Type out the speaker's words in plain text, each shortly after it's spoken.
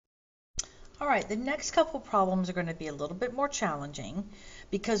All right, the next couple problems are going to be a little bit more challenging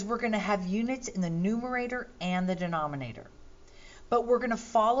because we're going to have units in the numerator and the denominator. But we're going to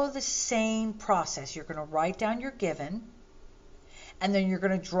follow the same process. You're going to write down your given, and then you're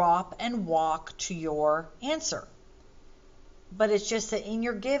going to drop and walk to your answer. But it's just that in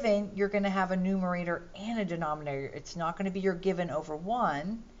your given, you're going to have a numerator and a denominator. It's not going to be your given over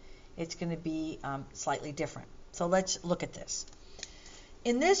 1. It's going to be slightly different. So let's look at this.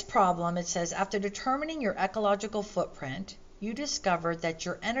 In this problem, it says, after determining your ecological footprint, you discovered that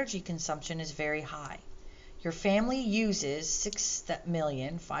your energy consumption is very high. Your family uses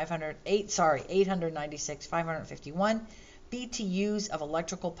 896,551 BTUs of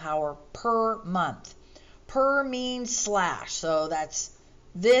electrical power per month. Per means slash, so that's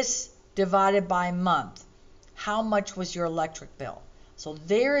this divided by month. How much was your electric bill? So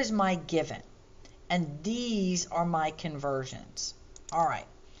there is my given, and these are my conversions. All right,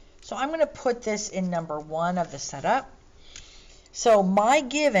 so I'm going to put this in number 1 of the setup. So my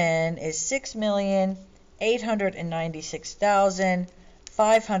given is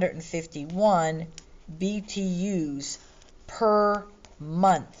 6,896,551 BTUs per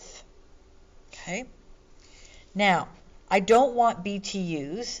month. Okay. Now, I don't want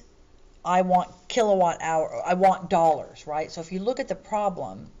BTUs. I want kilowatt hour. I want dollars, right? So if you look at the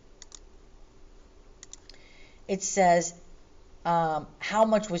problem, it says, how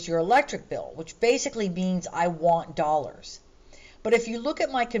much was your electric bill, which basically means I want dollars. But if you look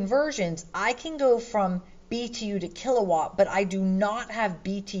at my conversions, I can go from BTU to kilowatt, but I do not have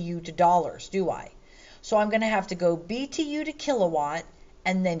BTU to dollars, do I? So I'm going to have to go BTU to kilowatt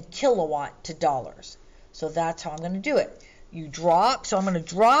and then kilowatt to dollars. So that's how I'm going to do it. You drop, so I'm going to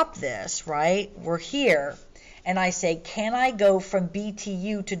drop this, right? We're here. And I say, can I go from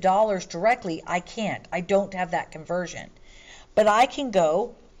BTU to dollars directly? I can't. I don't have that conversion. But I can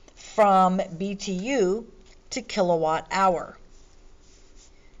go from BTU to kilowatt hour.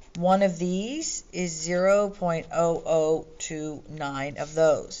 One of these is 0.0029 of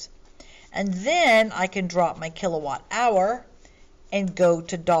those. And then I can drop my kilowatt hour and go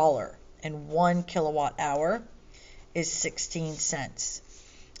to dollar. And 1 kilowatt hour is 16 cents.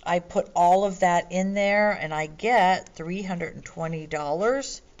 I put all of that in there and I get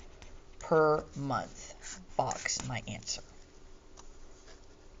 $320 per month. Box my answer.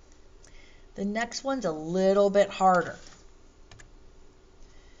 The next one's a little bit harder.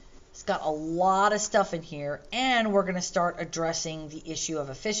 It's got a lot of stuff in here, and we're going to start addressing the issue of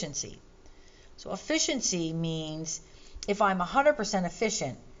efficiency. So efficiency means if I'm 100%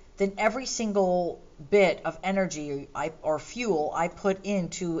 efficient, then every single bit of energy or fuel I put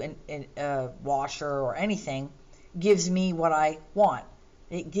into a washer or anything gives me what I want.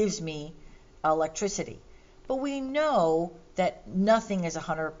 It gives me electricity. But we know that nothing is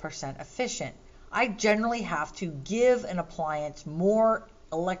 100% efficient. I generally have to give an appliance more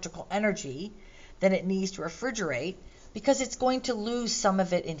electrical energy than it needs to refrigerate because it's going to lose some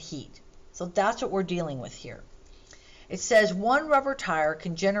of it in heat. So that's what we're dealing with here. It says one rubber tire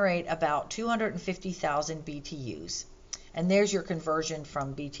can generate about 250,000 BTUs. And there's your conversion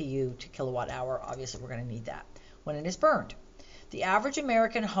from BTU to kilowatt hour. Obviously, we're going to need that when it is burned. The average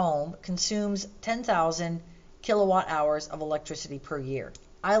American home consumes 10,000 kilowatt hours of electricity per year.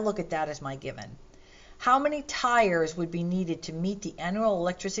 I look at that as my given. How many tires would be needed to meet the annual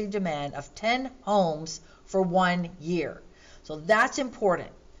electricity demand of 10 homes for 1 year? So that's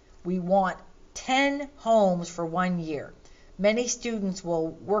important. We want 10 homes for 1 year. Many students will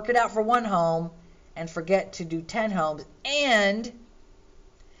work it out for 1 home and forget to do 10 homes. And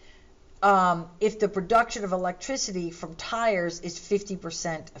if the production of electricity from tires is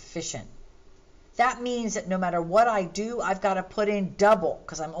 50% efficient, that means that no matter what I do, I've got to put in double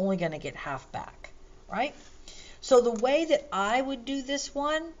because I'm only going to get half back, right? So the way that I would do this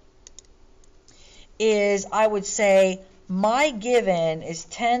one is I would say my given is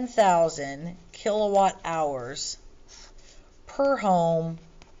 10,000 kilowatt hours per home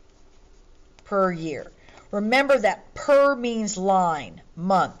per year. Remember that per means line,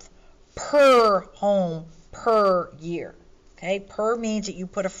 month, per home per year. Okay, per means that you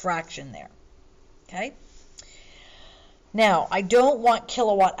put a fraction there. Okay. Now, I don't want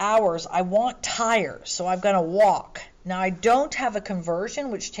kilowatt hours. I want tires, so I'm going to walk. Now, I don't have a conversion,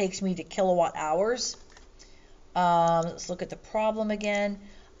 which takes me to kilowatt hours. Let's look at the problem again.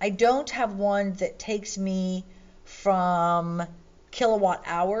 I don't have one that takes me from kilowatt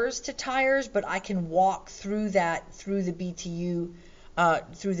hours to tires, but I can walk through that through the BTU.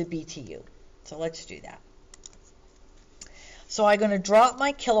 So let's do that. So I'm going to drop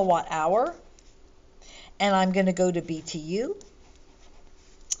my kilowatt hour, and I'm going to go to BTU.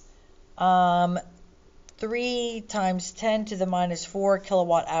 3 times 10 to the minus 4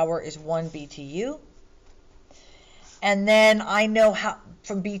 kilowatt hour is 1 BTU. And then I know how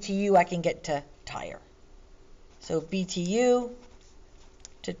from BTU I can get to tire. So BTU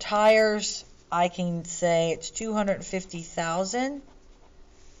to tires, I can say it's 250,000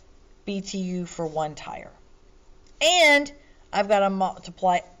 BTU for 1 tire. And I've got to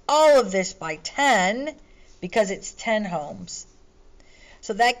multiply all of this by 10 because it's 10 homes.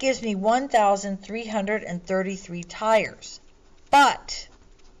 So that gives me 1,333 tires. But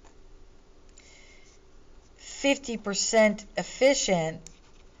 50% efficient,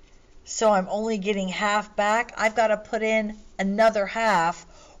 so I'm only getting half back. I've got to put in another half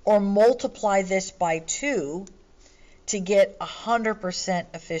or multiply this by 2 to get 100%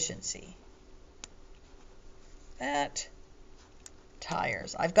 efficiency. That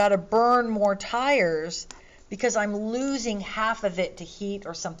tires. I've got to burn more tires because I'm losing half of it to heat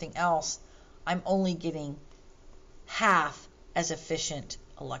or something else. I'm only getting half as efficient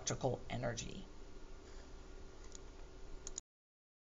electrical energy.